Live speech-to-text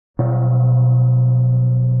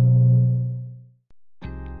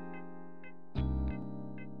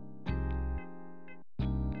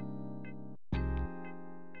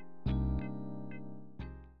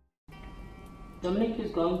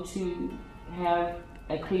is going to have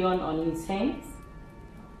a crayon on his hands.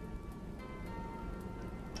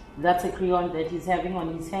 That's a crayon that he's having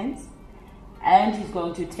on his hands. And he's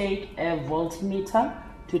going to take a voltmeter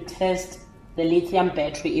to test the lithium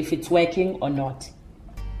battery if it's working or not.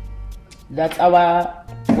 That's our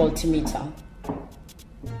voltmeter.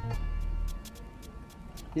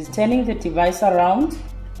 He's turning the device around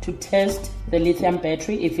to test the lithium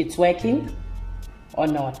battery if it's working or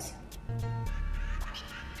not.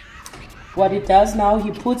 What it does now,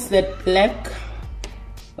 he puts that black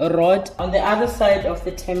rod on the other side of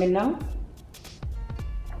the terminal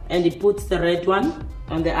and he puts the red one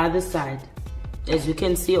on the other side. As you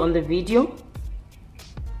can see on the video,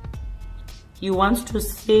 he wants to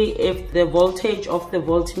see if the voltage of the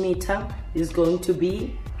voltmeter is going to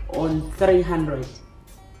be on 300.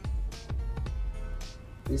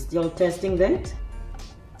 We're still testing that.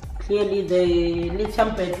 Clearly the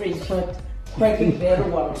lithium battery is not working very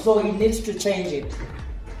well, so he needs to change it.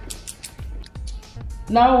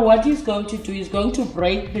 Now what he's going to do is going to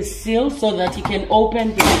break the seal so that he can open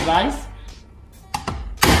the device.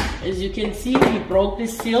 As you can see, he broke the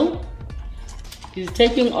seal. He's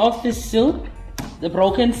taking off the seal, the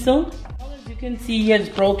broken seal. As you can see, he has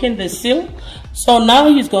broken the seal. So now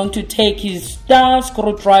he's going to take his star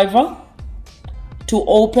screwdriver to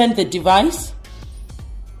open the device.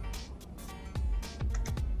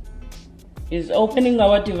 He's opening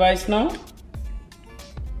our device now.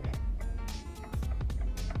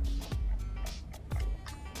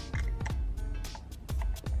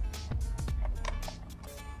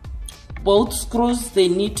 Both screws, they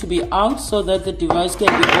need to be out so that the device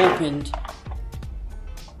can be opened.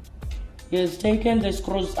 He has taken the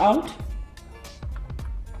screws out.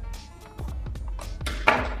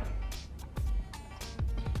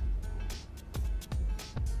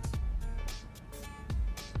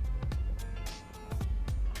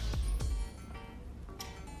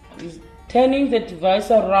 He's turning the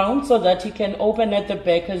device around so that he can open at the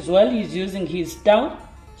back as well. He's using his star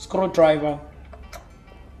screwdriver,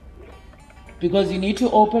 because you need to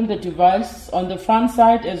open the device on the front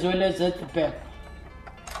side as well as at the back.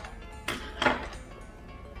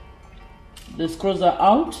 The screws are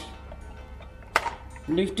out.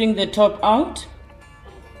 Lifting the top out.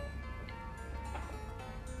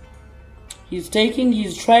 He's taking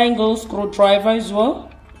his triangle screwdriver as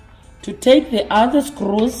well to take the other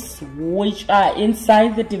screws which are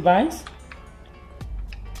inside the device.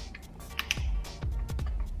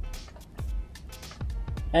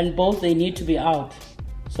 And both, they need to be out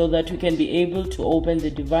so that we can be able to open the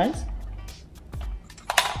device.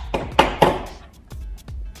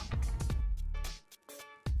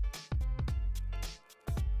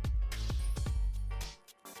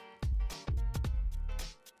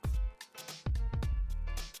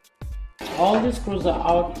 All the screws are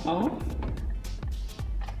out now.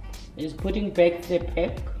 He's putting back the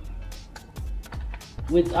pack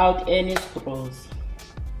without any screws.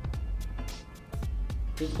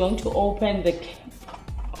 He's going to open the cap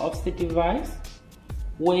of the device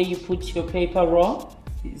where you put your paper roll.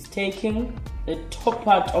 He's taking the top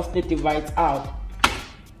part of the device out.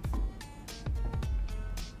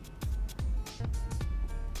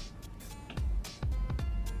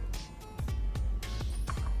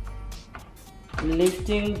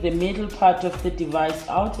 Lifting the middle part of the device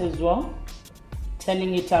out as well,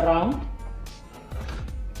 turning it around.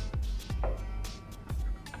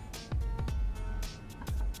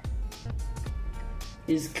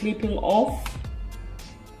 Is clipping off.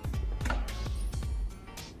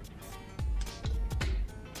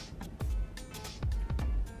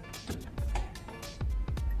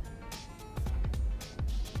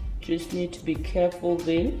 Just need to be careful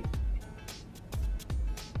there.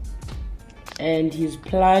 And he's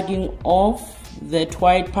plugging off that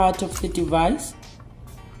white part of the device.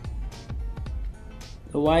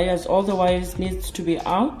 The wires, all the wires needs to be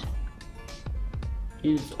out.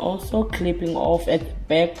 He's also clipping off at the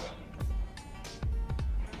back.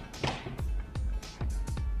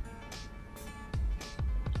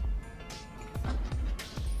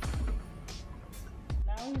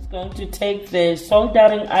 Now he's going to take the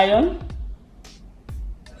soldering iron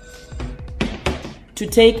to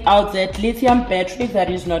take out that lithium battery that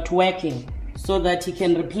is not working, so that he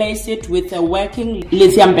can replace it with a working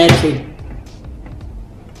lithium battery.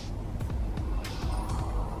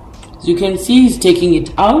 As you can see, he's taking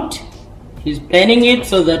it out. He's bending it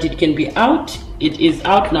so that it can be out. It is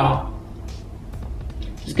out now.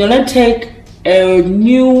 He's gonna take a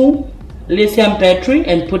new lithium battery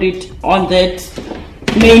and put it on that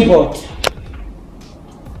main board.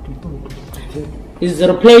 He's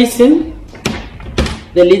replacing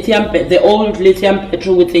the old lithium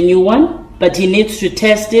battery with the new one, but he needs to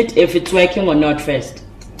test it if it's working or not first.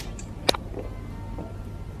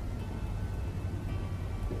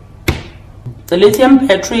 The lithium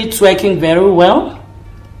battery, it's working very well.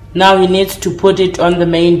 Now he needs to put it on the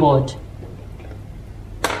main board.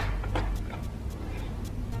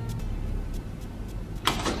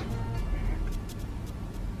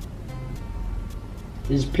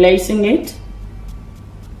 He's placing it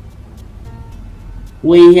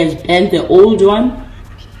where he has bent the old one.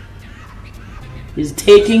 He's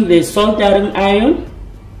taking the soldering iron,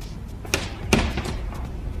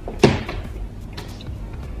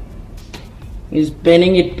 he's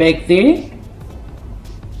bending it back there,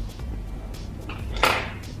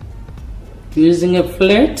 using a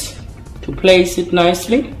flat to place it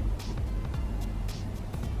nicely,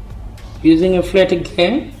 using a flat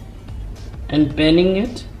again and bending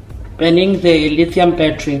the lithium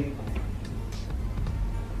battery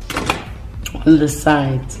on the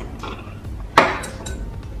sides.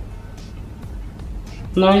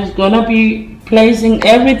 Now he's gonna be placing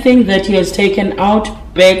everything that he has taken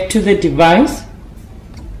out back to the device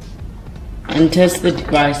and test the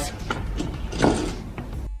device.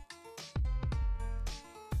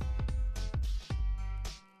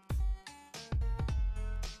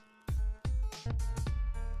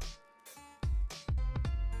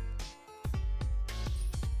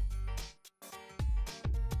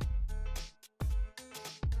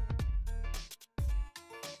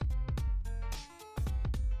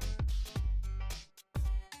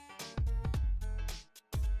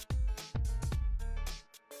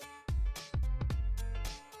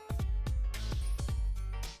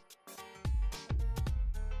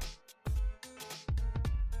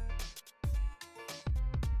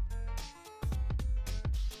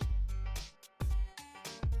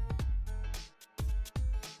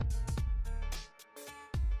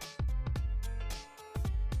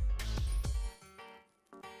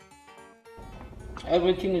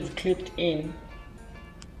 Everything is clipped in.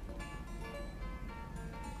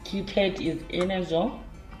 Keypad is in as well.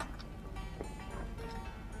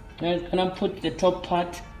 Now I'm gonna put the top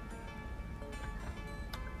part.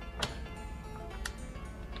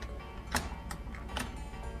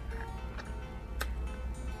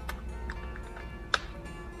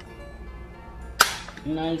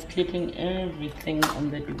 Now it's clipping everything on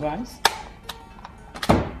the device.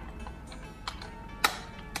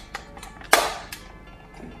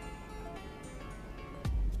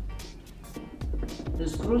 The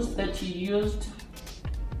screws that he used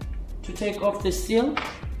to take off the seal,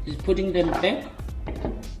 he's putting them back.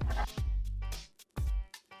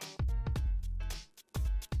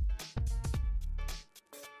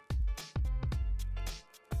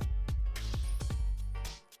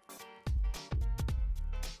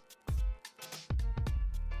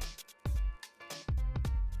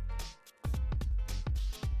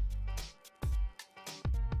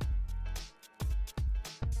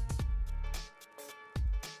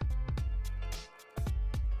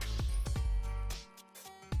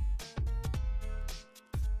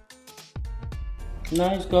 Now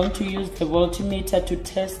he's going to use the voltmeter to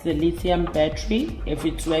test the lithium battery if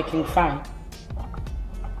it's working fine.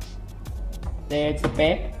 There at the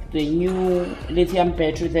back, the new lithium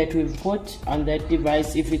battery that we've put on that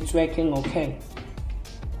device, if it's working okay.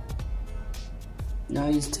 Now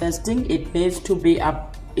he's testing. It needs to be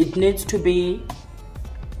up. It needs to be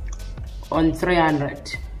on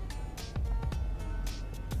 300.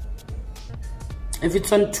 If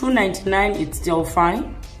it's on 299, it's still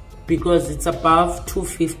fine, because it's above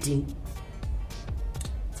 250.